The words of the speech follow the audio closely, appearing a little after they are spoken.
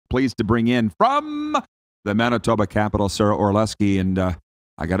pleased to bring in from the Manitoba capital, Sara Orlesky. And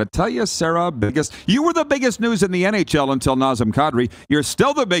I got to tell you, Sara, you were the biggest news in the NHL until Nazem Kadri. You're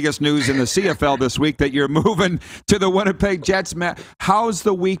still the biggest news in the CFL this week that you're moving to the Winnipeg Jets. How's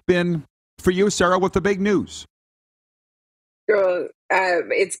the week been for you, Sara, with the big news? Well,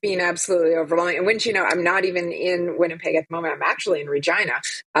 it's been absolutely overwhelming. And wouldn't you know, I'm not even in Winnipeg at the moment. I'm actually in Regina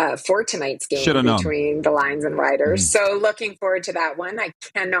for tonight's game between the Lions and Riders. So looking forward to that one. I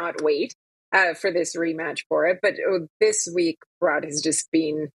cannot wait for this rematch for it. But this week, Rod, has just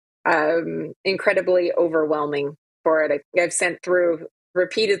been incredibly overwhelming for it. I've sent through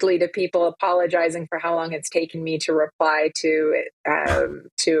repeatedly to people apologizing for how long it's taken me to reply to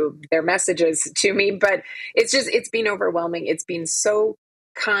their messages to me, but it's been overwhelming. It's been so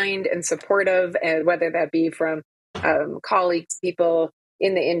kind and supportive, and whether that be from colleagues, people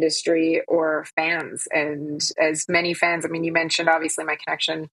in the industry, or fans. And as many fans, I mean, you mentioned obviously my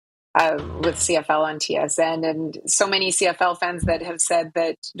connection with CFL on TSN, and so many CFL fans that have said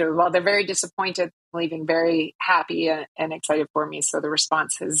that, well, they're very disappointed, leaving very happy and excited for me. So the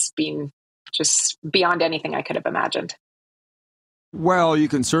response has been just beyond anything I could have imagined. Well, you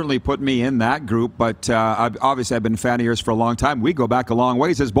can certainly put me in that group, but I've been a fan of yours for a long time. We go back a long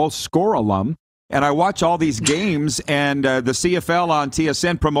ways as both SCORE alum, and I watch all these games, and the CFL on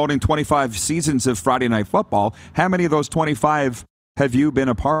TSN promoting 25 seasons of Friday Night Football. How many of those 25 have you been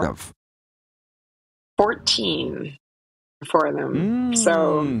a part of? 14 for them.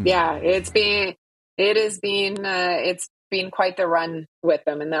 So yeah, it's been quite the run with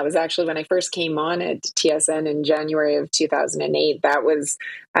them. And that was actually when I first came on at TSN in January of 2008. That was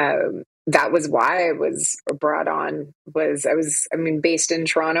why I was brought on. I was based in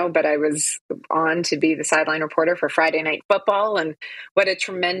Toronto, but I was on to be the sideline reporter for Friday Night Football. And what a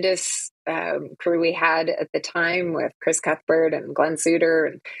tremendous crew we had at the time with Chris Cuthbert and Glenn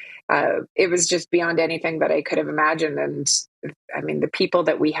Suter. And it was just beyond anything that I could have imagined. And I mean, the people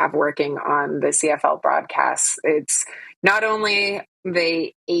that we have working on the CFL broadcasts, it's not only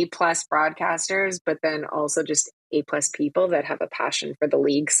the A-plus broadcasters, but then also just A-plus people that have a passion for the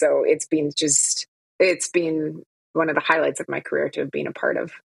league. So it's been one of the highlights of my career to have been a part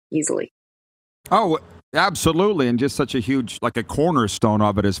of, easily. Oh, absolutely. And just such a huge, like a cornerstone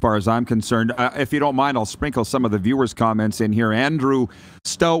of it as far as I'm concerned. If you don't mind, I'll sprinkle some of the viewers' comments in here. Andrew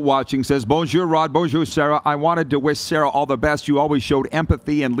Stout watching says, Bonjour, Rod. Bonjour, Sara. I wanted to wish Sara all the best. You always showed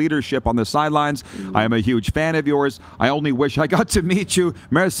empathy and leadership on the sidelines. I am a huge fan of yours. I only wish I got to meet you.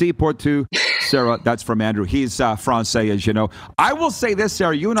 Merci pour tout. Sara, that's from Andrew. He's Francais, as you know. I will say this,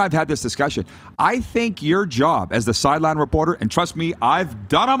 Sara, you and I have had this discussion. I think your job as the sideline reporter, and trust me, I've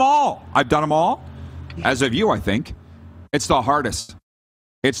done them all. As of you, I think it's the hardest.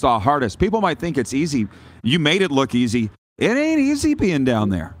 People might think it's easy. You made it look easy. It ain't easy being down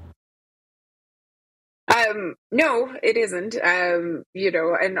there. No, it isn't.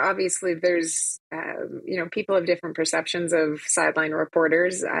 And obviously there's, people have different perceptions of sideline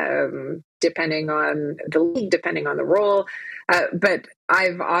reporters, depending on the league, depending on the role. But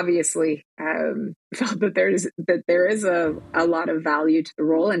I've obviously felt that there is a lot of value to the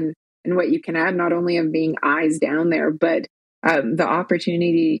role and what you can add, not only of being eyes down there, but the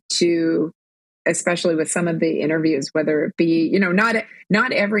opportunity to, especially with some of the interviews, whether it be,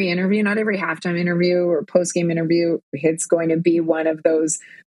 not every interview, not every halftime interview or post-game interview, it's going to be one of those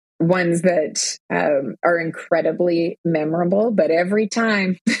ones that are incredibly memorable. But every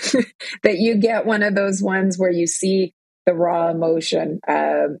time that you get one of those ones where you see the raw emotion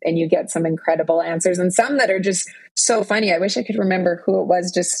and you get some incredible answers, and some that are just so funny. I wish I could remember who it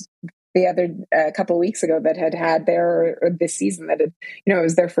was just the other couple of weeks ago that had their, or this season that it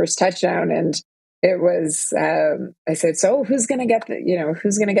was their first touchdown. And it was, I said, so who's going to get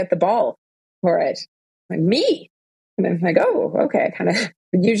the ball for it? Like, me. And then I'm like, oh, okay. Kind of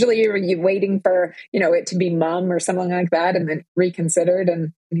usually you're waiting for, it to be mom or something like that, and then reconsidered.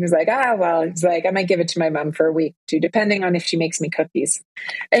 And he was like, he's like, I might give it to my mom for a week too, depending on if she makes me cookies.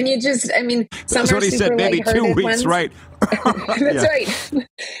 And that's what he said, maybe 2 weeks, ones. Right? That's right.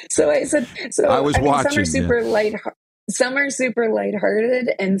 So I said, I was watching. Some are super lighthearted,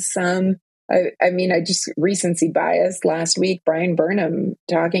 and some, I just recency bias. Last week, Brian Burnham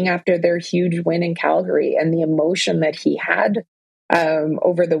talking after their huge win in Calgary and the emotion that he had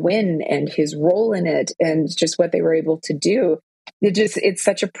over the win and his role in it, and just what they were able to do. It's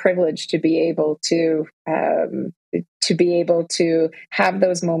such a privilege to be able to have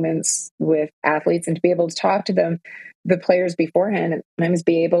those moments with athletes and to be able to talk to them, the players beforehand, and sometimes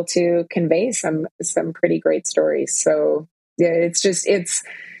be able to convey some pretty great stories. So yeah,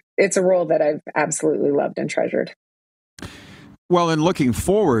 it's a role that I've absolutely loved and treasured. Well, and looking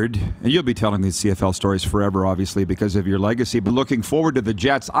forward, and you'll be telling these CFL stories forever, obviously, because of your legacy, but looking forward to the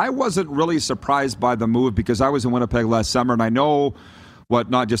Jets, I wasn't really surprised by the move because I was in Winnipeg last summer, and I know what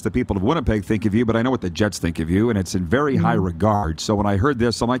not just the people of Winnipeg think of you, but I know what the Jets think of you, and it's in very high regard. So when I heard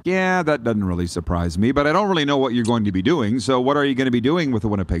this, I'm like, yeah, that doesn't really surprise me, but I don't really know what you're going to be doing. So what are you going to be doing with the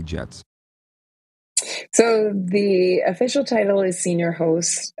Winnipeg Jets? So the official title is senior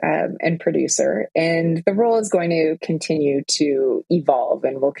host and producer, and the role is going to continue to evolve,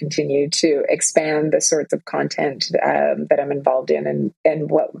 and will continue to expand the sorts of content that I'm involved in,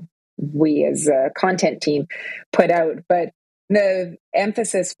 and what we as a content team put out. But the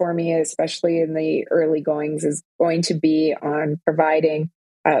emphasis for me, especially in the early goings, is going to be on providing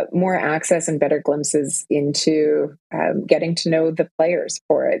more access and better glimpses into getting to know the players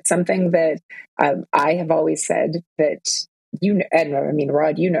for it. Something that I have always said that and I mean,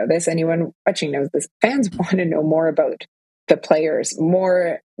 Rod, you know this, anyone watching knows this, fans want to know more about the players,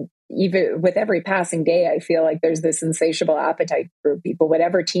 more. Even with every passing day, I feel like there's this insatiable appetite for people,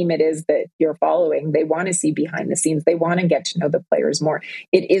 whatever team it is that you're following, they want to see behind the scenes. They want to get to know the players more.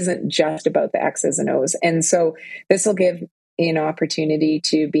 It isn't just about the X's and O's. And so this will give an opportunity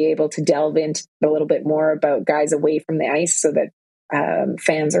to be able to delve into a little bit more about guys away from the ice, so that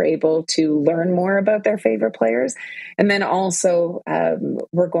fans are able to learn more about their favorite players. And then also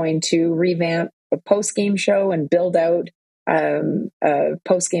we're going to revamp the post-game show and build out a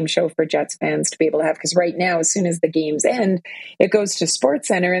post-game show for Jets fans to be able to have, because right now, as soon as the games end, it goes to Sports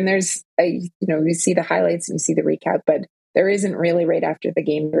Center, and there's you see the highlights and you see the recap, but there isn't really, right after the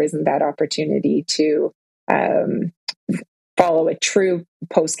game, there isn't that opportunity to follow a true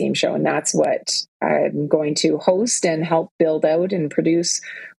post-game show, and that's what I'm going to host and help build out and produce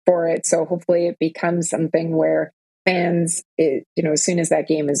for it. So hopefully it becomes something where fans, as soon as that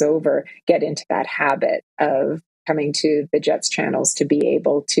game is over, get into that habit of coming to the Jets channels to be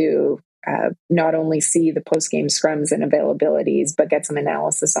able to not only see the post-game scrums and availabilities, but get some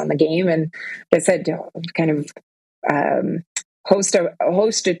analysis on the game. And like I said, kind of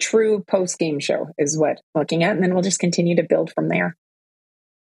host a true post-game show is what I'm looking at. And then we'll just continue to build from there.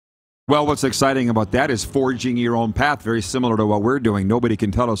 Well, what's exciting about that is forging your own path, very similar to what we're doing. Nobody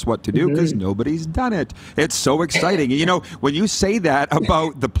can tell us what to do because nobody's done it. It's so exciting. When you say that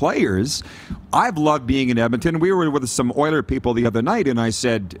about the players, I've loved being in Edmonton. We were with some Oiler people the other night, and I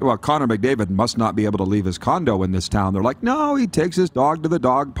said, well, Connor McDavid must not be able to leave his condo in this town. They're like, no, he takes his dog to the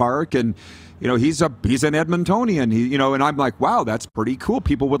dog park, and he's an Edmontonian. And I'm like, wow, that's pretty cool.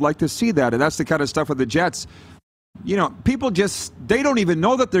 People would like to see that, and that's the kind of stuff with the Jets. People they don't even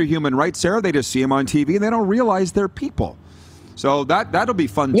know that they're human, right, Sarah? They just see them on TV and they don't realize they're people. So that'll be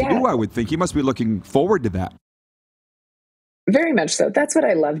fun to do, I would think. You must be looking forward to that. Very much so. That's what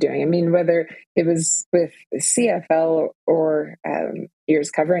I love doing. I mean, whether it was with CFL or years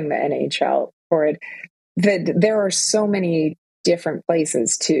covering the NHL for it, there are so many different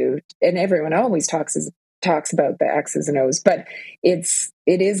places and everyone always talks about the X's and O's, but it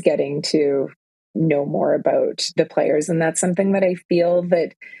is getting to know more about the players. And that's something that I feel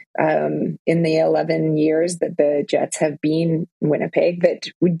that in the 11 years that the Jets have been in Winnipeg, that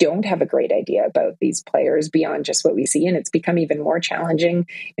we don't have a great idea about these players beyond just what we see. And it's become even more challenging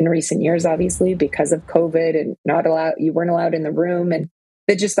in recent years, obviously, because of COVID and you weren't allowed in the room, and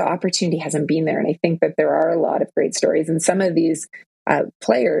that just the opportunity hasn't been there. And I think that there are a lot of great stories, and some of these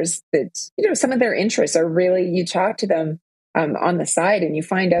players that, some of their interests are really, you talk to them on the side and you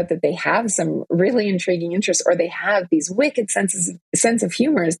find out that they have some really intriguing interests, or they have these wicked sense of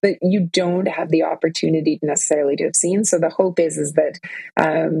humors that you don't have the opportunity necessarily to have seen. So the hope is that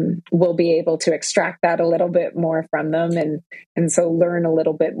we'll be able to extract that a little bit more from them, and so learn a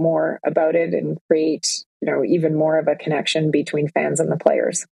little bit more about it and create, even more of a connection between fans and the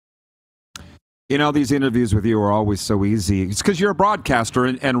players. These interviews with you are always so easy. It's because you're a broadcaster.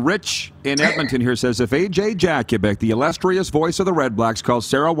 And Rich in Edmonton here says, if A.J. Jakubik, the illustrious voice of the Red Blacks, calls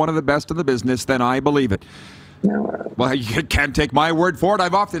Sara one of the best in the business, then I believe it. No. Well, you can't take my word for it.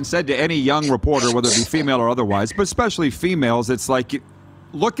 I've often said to any young reporter, whether it be female or otherwise, but especially females, it's like,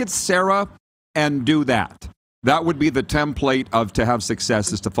 look at Sara and do that. That would be the template to have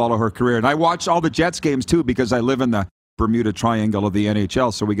success, is to follow her career. And I watch all the Jets games, too, because I live in the Bermuda Triangle of the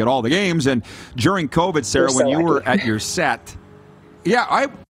NHL, so we get all the games. And during COVID, Sarah, when you were at your set, I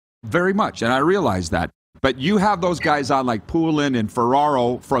very much, and I realize that, but you have those guys on like Poulin and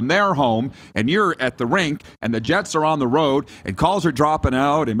Ferraro from their home, and you're at the rink, and the Jets are on the road, and calls are dropping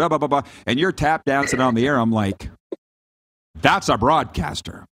out, and blah, blah, blah, blah, and you're tap dancing on the air. I'm like, that's a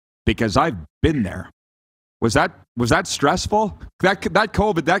broadcaster, because I've been there. Was that stressful? That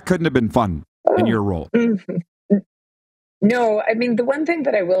COVID, that couldn't have been fun in your role. No, I mean, the one thing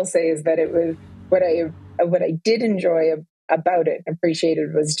that I will say is that it was what I did enjoy about it,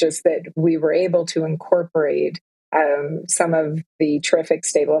 appreciated, was just that we were able to incorporate some of the terrific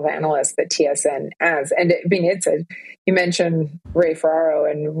stable of analysts that TSN has. And I mean, you mentioned Ray Ferraro,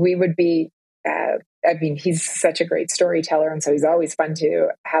 and we would be, I mean, he's such a great storyteller, and so he's always fun to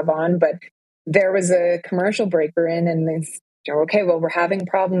have on. But there was a commercial breaker in, and this, okay, well, we're having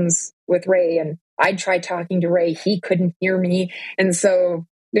problems with Ray, and I tried talking to Ray, he couldn't hear me, and so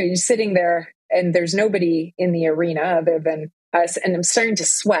you're sitting there, and there's nobody in the arena other than us, and I'm starting to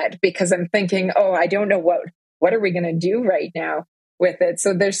sweat because I'm thinking, oh, I don't know what are we going to do right now with it.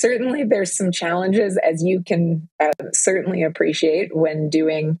 So there's some challenges, as you can certainly appreciate when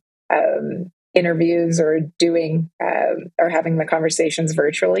doing interviews or doing or having the conversations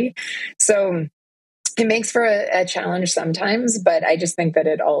virtually. So it makes for a challenge sometimes, but I just think that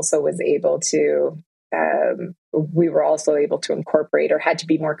it also was able to, we were also able to incorporate, or had to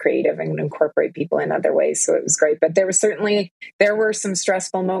be more creative and incorporate people in other ways. So it was great. But there were some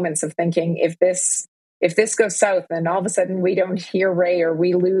stressful moments of thinking, if this goes south and all of a sudden we don't hear Ray, or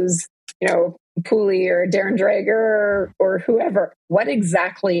we lose, Pooley or Darren Drager or whoever, what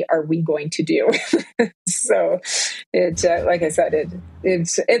exactly are we going to do? So it, like I said,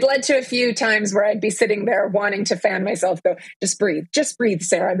 it led to a few times where I'd be sitting there wanting to fan myself, go, just breathe,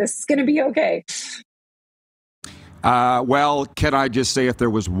 Sarah, this is going to be okay. Well, can I just say, if there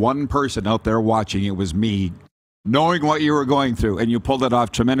was one person out there watching, it was me, knowing what you were going through, and you pulled it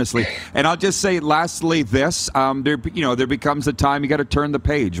off tremendously. And I'll just say, lastly, this, there becomes a time you got to turn the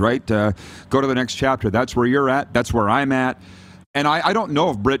page, right? Go to the next chapter. That's where you're at. That's where I'm at. And I don't know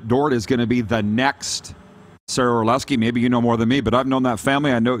if Britt Dort is going to be the next Sara Orlesky. Maybe you know more than me, but I've known that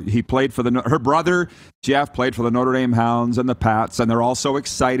family. I know he played for her brother, Jeff, played for the Notre Dame Hounds and the Pats, and they're all so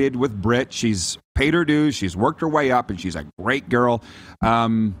excited with Britt. She's paid her dues. She's worked her way up, and she's a great girl.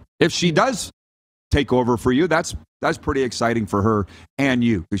 If she does take over for you, that's pretty exciting for her and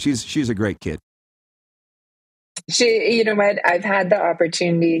you, because she's a great kid. She, I've had the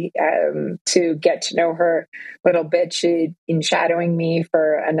opportunity to get to know her a little bit. She's been shadowing me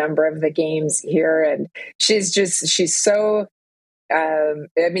for a number of the games here, and she's so,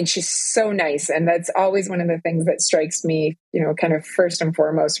 she's so nice. And that's always one of the things that strikes me, kind of first and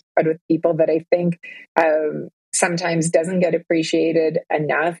foremost with people that I think sometimes doesn't get appreciated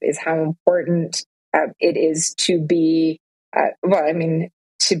enough, is how important it is to be,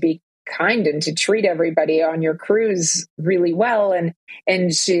 to be kind and to treat everybody on your cruise really well.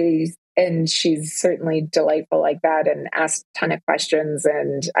 And she's certainly delightful like that, and asked a ton of questions.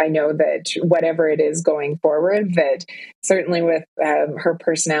 And I know that whatever it is going forward, that certainly with her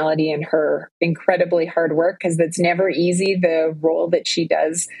personality and her incredibly hard work, because it's never easy, the role that she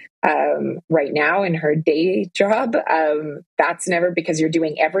does right now in her day job, that's never, because you're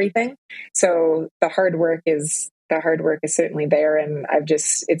doing everything. So the hard work is certainly there. And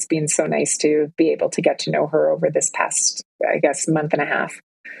it's been so nice to be able to get to know her over this past, I guess, month and a half.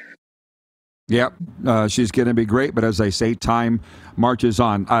 Yep, she's going to be great. But as I say, time marches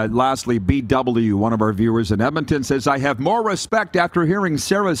on. Lastly, BW, one of our viewers in Edmonton, says, I have more respect after hearing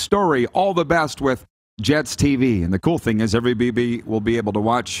Sarah's story. All the best with Jets TV. And the cool thing is, every BB will be able to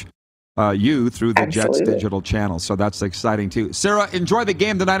watch you through the Absolutely. Jets digital channel. So that's exciting too. Sarah, enjoy the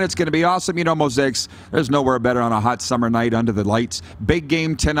game tonight. It's going to be awesome. Mosaics, there's nowhere better on a hot summer night under the lights. Big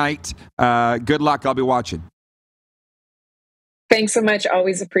game tonight. Good luck. I'll be watching. Thanks so much.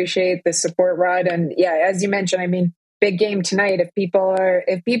 Always appreciate the support, Rod. And yeah, as you mentioned, big game tonight. If people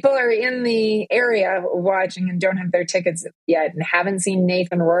are in the area watching and don't have their tickets yet and haven't seen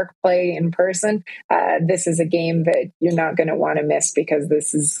Nathan Rourke play in person, this is a game that you're not going to want to miss, because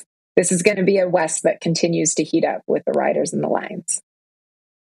this is going to be a West that continues to heat up with the Riders and the Lions.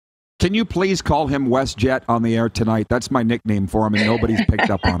 Can you please call him WestJet on the air tonight? That's my nickname for him, and nobody's picked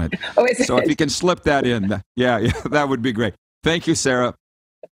up on it. So if you can slip that in, yeah, that would be great. Thank you, Sarah.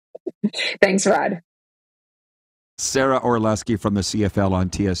 Thanks, Rod. Sara Orlesky from the CFL on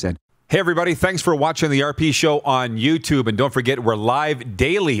TSN. Hey, everybody. Thanks for watching the RP Show on YouTube. And don't forget, we're live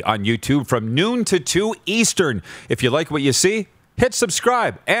daily on YouTube from noon to 2 Eastern. If you like what you see, hit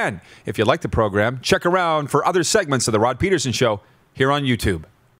subscribe. And if you like the program, check around for other segments of the Rod Pedersen Show here on YouTube.